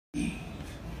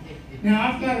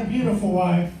Now, I've got a beautiful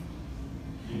wife.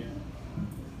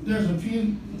 There's a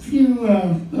few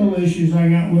little issues I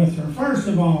got with her. First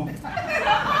of all,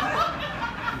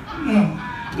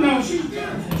 no, she's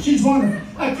beautiful. She's wonderful.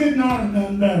 I could not have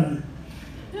done better.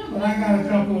 But I got a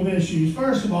couple of issues.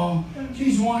 First of all,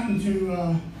 she's wanting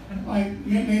to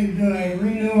get me to do a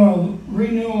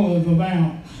renewal of the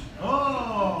vows.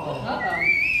 Oh.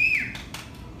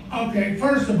 Okay,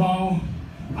 first of all,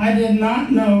 I did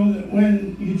not know that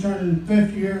when you turn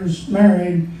 50 years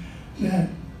married that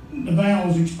the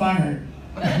vows expired.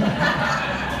 And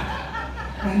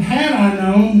had I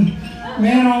known,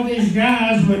 man, all these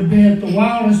guys would be at the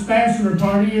wildest bachelor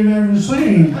party you've ever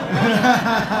seen.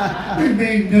 We'd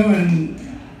be doing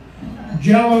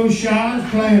jello shots,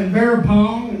 playing beer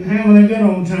pong, and having a good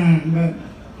old time. But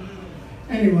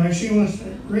anyway, she wants to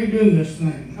redo this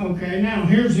thing. Okay, now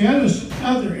here's the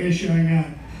other issue I got.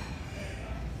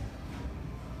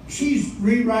 She's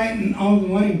rewriting all the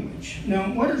language.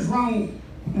 Now, what is wrong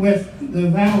with the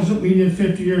vows that we did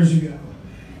 50 years ago?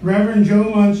 Reverend Joe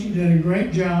Muncie did a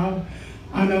great job.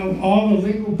 I know all the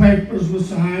legal papers were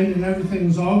signed and everything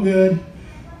was all good.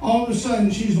 All of a sudden,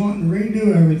 she's wanting to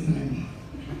redo everything.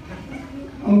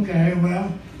 Okay,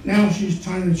 well, now she's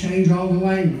trying to change all the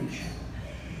language.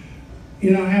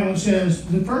 You know how it says,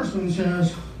 the first one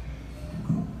says,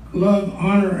 love,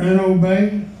 honor, and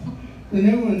obey. The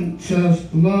new one says,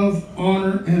 love,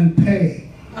 honor, and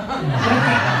pay.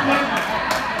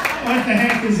 What the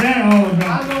heck is that all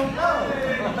about? I don't know.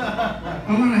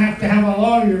 I'm going to have a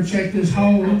lawyer check this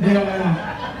whole deal out.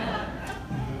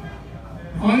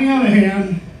 On the other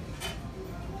hand,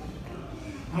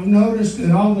 I've noticed that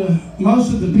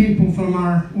most of the people from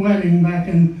our wedding back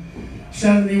in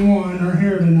 '71 are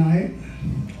here tonight.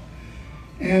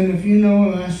 And if you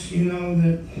know us, you know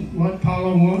that what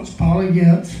Paula wants, Paula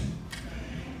gets.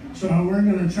 So we're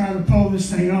going to try to pull this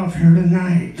thing off here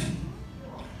tonight.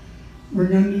 We're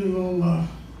going to do a little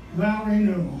vow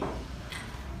renewal.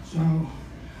 So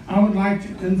I would like to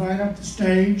invite up the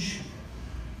stage.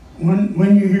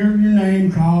 When you hear your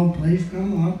name called, please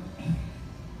come up.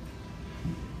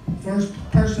 First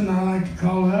person I like to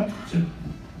call up to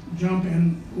jump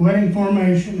in wedding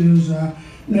formation is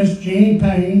Miss Jeannie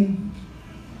Payne.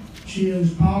 She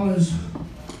is Paula's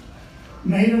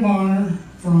maid of honor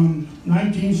from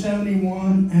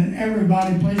 1971, and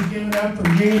everybody please give it up for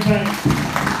Jeannie Payne.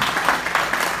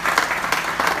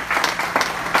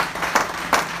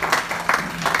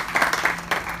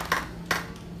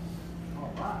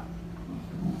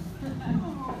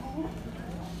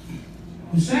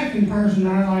 The second person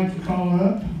I'd like to call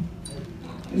up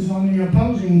is on the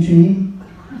opposing team.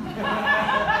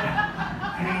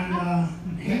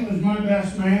 And he was my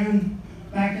best man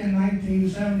back in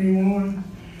 1971.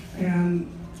 And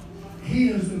he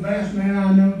is the best man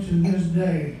I know to this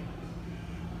day.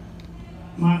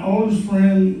 My oldest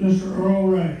friend, Mr. Earl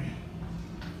Ray.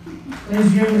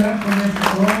 Please give it up for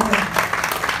Mr. Earl Ray.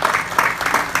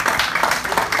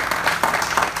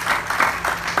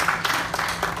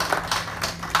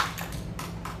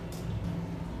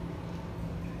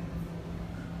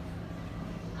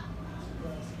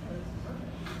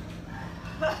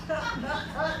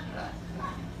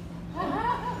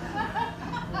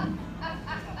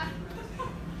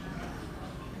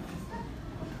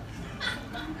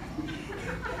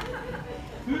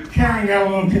 Karen got a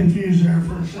little confused there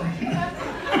for a second.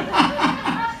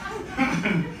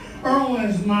 Earl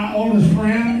is my oldest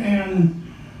friend,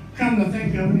 and come to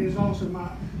think of it, he's also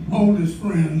my oldest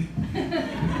friend.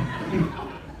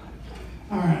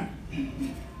 All right.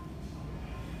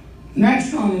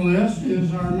 Next on the list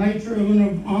is our matron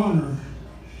of honor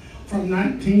from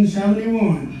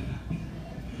 1971.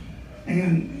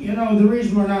 And, you know, the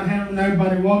reason we're not having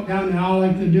everybody walk down the aisle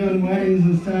like they do in weddings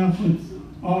and stuff with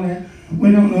all that, we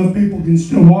don't know if people can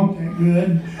still walk that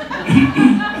good.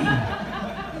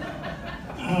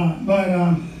 But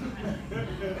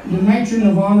the matron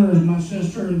of honor is my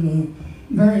sister, the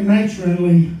very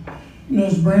matronly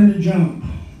Miss Brenda Jump.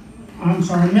 I'm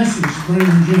sorry, Mrs.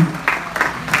 Brenda Jump.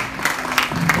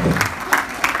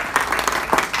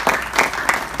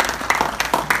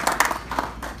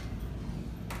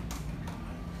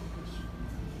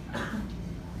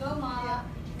 Go, Mama.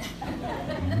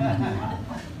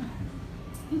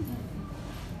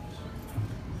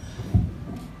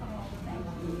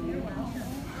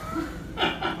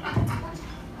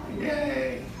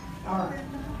 Yay! All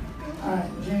right,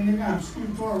 Jane, you're going to scoot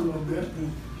forward a little bit.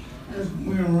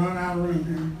 We're going to run out of room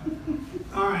here.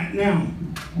 All right, now,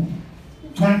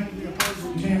 back to the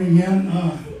opposing team again.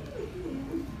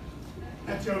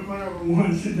 That joke went over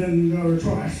once, it didn't go over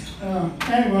twice.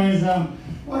 Anyways,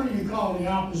 what do you call the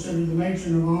opposite of the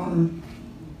matron of honor?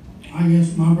 I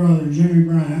guess my brother, Jimmy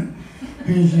Bryant,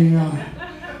 is the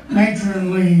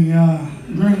matronly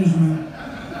groomsman.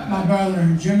 My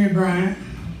brother, Jimmy Bryant.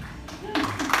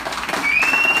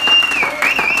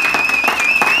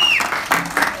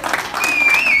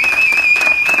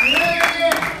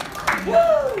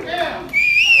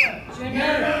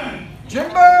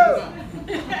 Jimbo!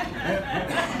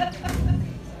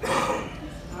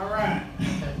 All right.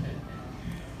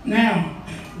 Now,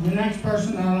 the next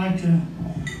person I'd like to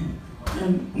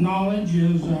acknowledge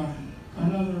is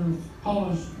another of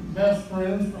Paula's best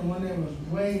friends from when they was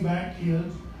way back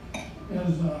kids,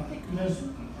 is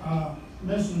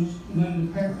Mrs.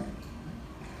 Linda Parrott.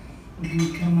 Would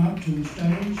you come up to the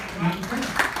stage?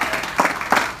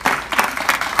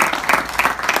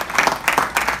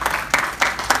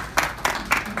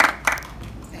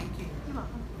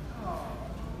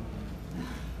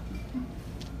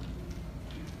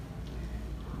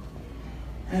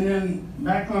 And then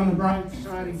back on the bright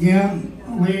side again,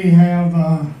 we have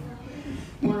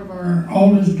one of our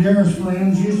oldest, dearest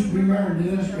friends. Used to be married to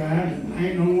this guy,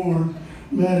 ain't no more.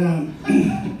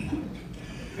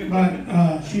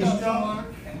 But she's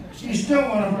still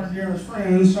one of our dearest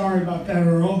friends. Sorry about that,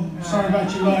 Earl. Sorry about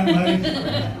your luck, buddy.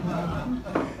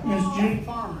 Miss Judy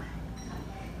Farmer.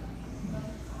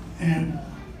 And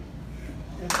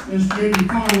Miss Judy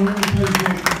Farmer, really pleased to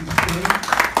have you today.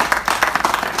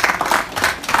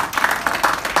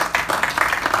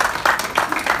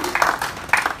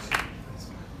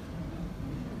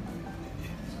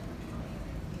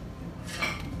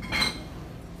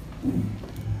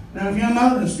 Now, if you'll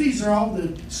notice, these are all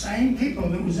the same people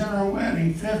that was at our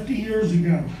wedding 50 years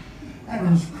ago. That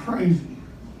was crazy.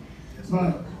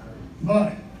 But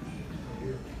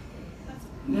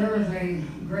there is a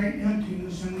great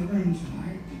emptiness in the room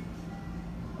tonight.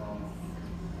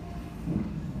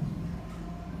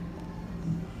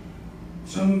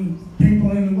 Some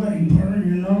people in the wedding party are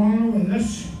no longer with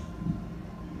us.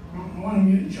 I don't know why I'm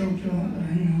getting choked up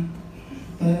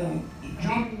there.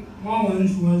 John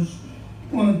Mullins was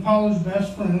one of Paula's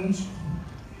best friends.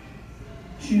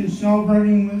 She is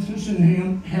celebrating with us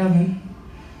in heaven,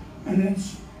 and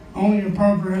it's only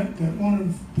appropriate that one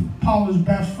of Paula's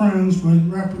best friends would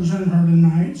represent her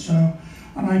tonight. So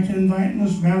I'd like to invite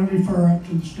Miss Beverly Furr up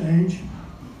to the stage.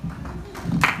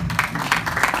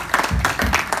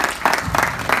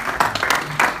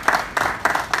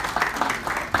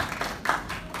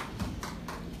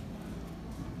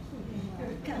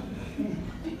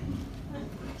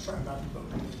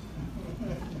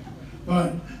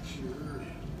 But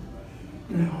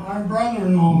now our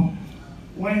brother-in-law,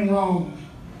 Wayne Long,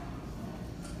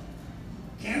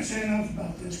 can't say enough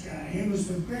about this guy. He was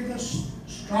the biggest,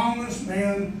 strongest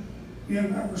man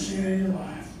you've ever seen in your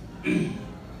life.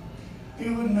 He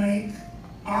would make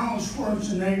Arnold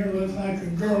Schwarzenegger look like a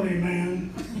girly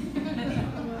man.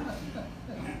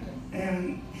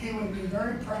 And he would be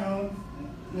very proud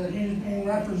that he's being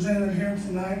represented here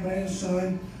tonight by his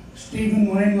son,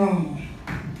 Stephen Wayne Long.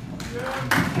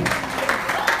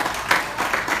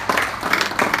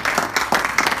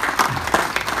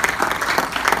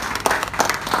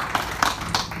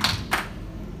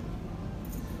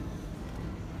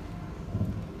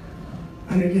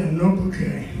 And again, no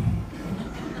bouquet.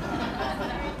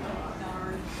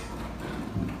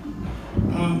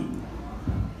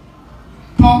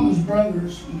 Paula's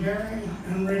brothers, Gary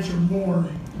and Richard Moore,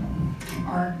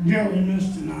 are dearly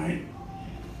missed tonight.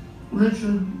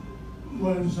 Richard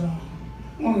was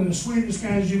one of the sweetest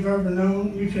guys you've ever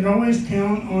known. You could always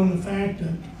count on the fact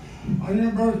that on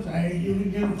your birthday, you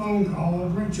would get a phone call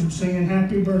of Richard saying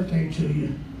happy birthday to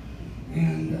you.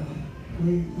 And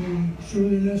we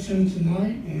truly miss him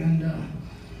tonight. And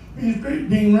he's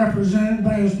being represented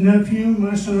by his nephew,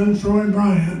 my son, Troy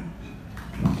Bryant.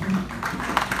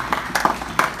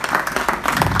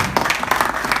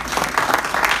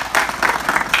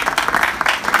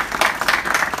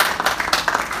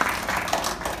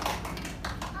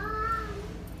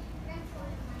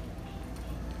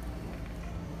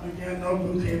 Again, no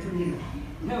bouquet for you.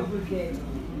 No bouquet.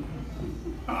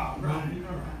 Oh, right, all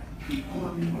right. I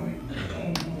love you, Mike.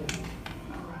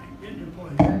 All right, get your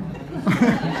place.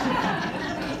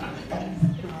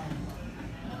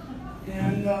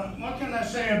 And what can I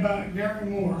say about Gary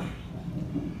Moore?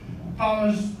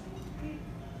 Paula's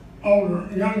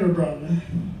younger brother,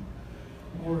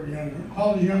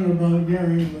 Paula's younger brother,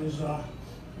 Gary, was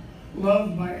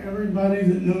loved by everybody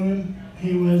that knew him.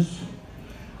 He was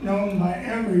known by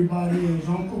everybody as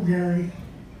Uncle Gary.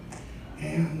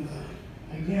 And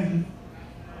again,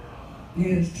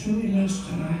 he is truly missed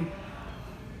tonight.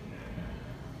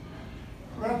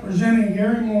 Representing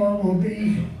Gary Moore will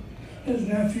be his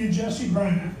nephew, Jesse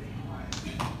Bryant.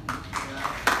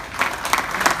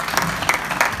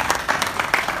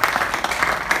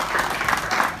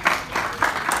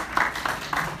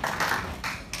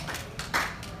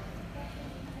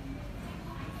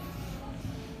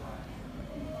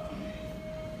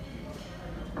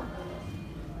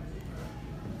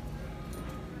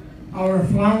 Our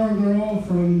flower girl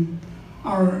from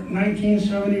our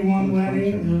 1971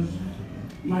 wedding is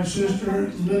my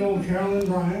sister, little Carolyn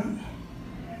Bryant.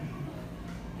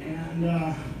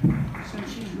 And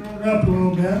since she's grown up a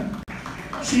little bit,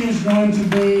 she is going to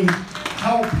be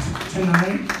helped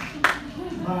tonight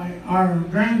by our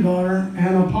granddaughter,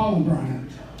 Paula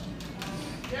Bryant.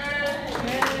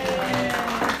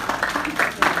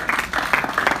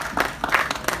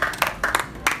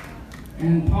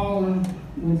 And Paula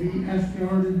will be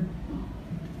escorted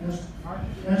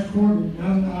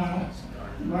down the aisle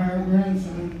by our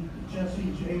grandson, Jesse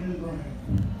Jaden Bryant.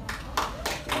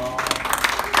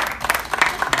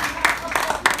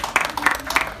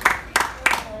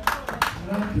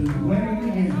 Wedding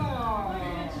again.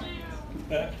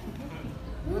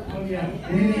 Oh yeah,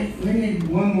 we need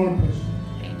one more person.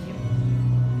 Thank you.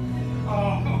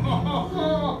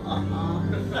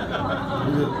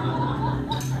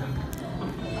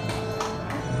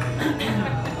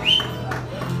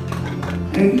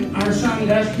 And our son,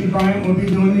 Dusty Bryant, will be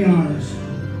doing the honors.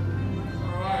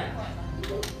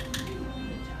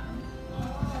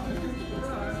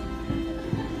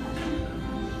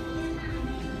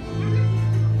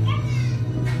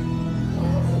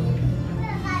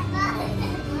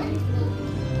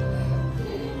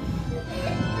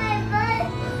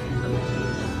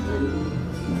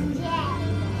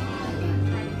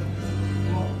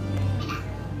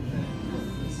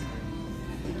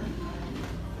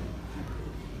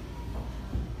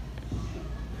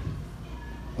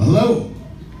 Hello.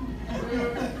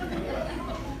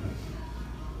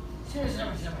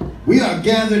 We are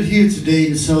gathered here today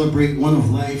to celebrate one of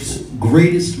life's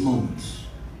greatest moments,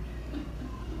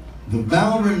 the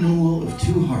vow renewal of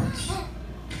two hearts.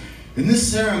 In this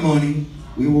ceremony,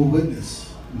 we will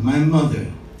witness my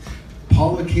mother,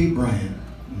 Paula K. Bryant,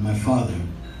 and my father,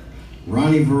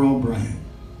 Ronnie Verrill Bryant,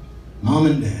 mom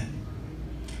and dad,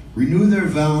 renew their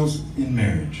vows in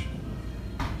marriage.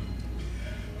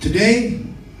 Today,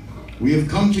 we have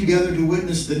come together to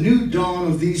witness the new dawn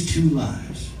of these two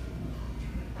lives.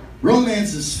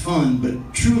 Romance is fun,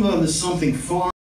 but true love is something far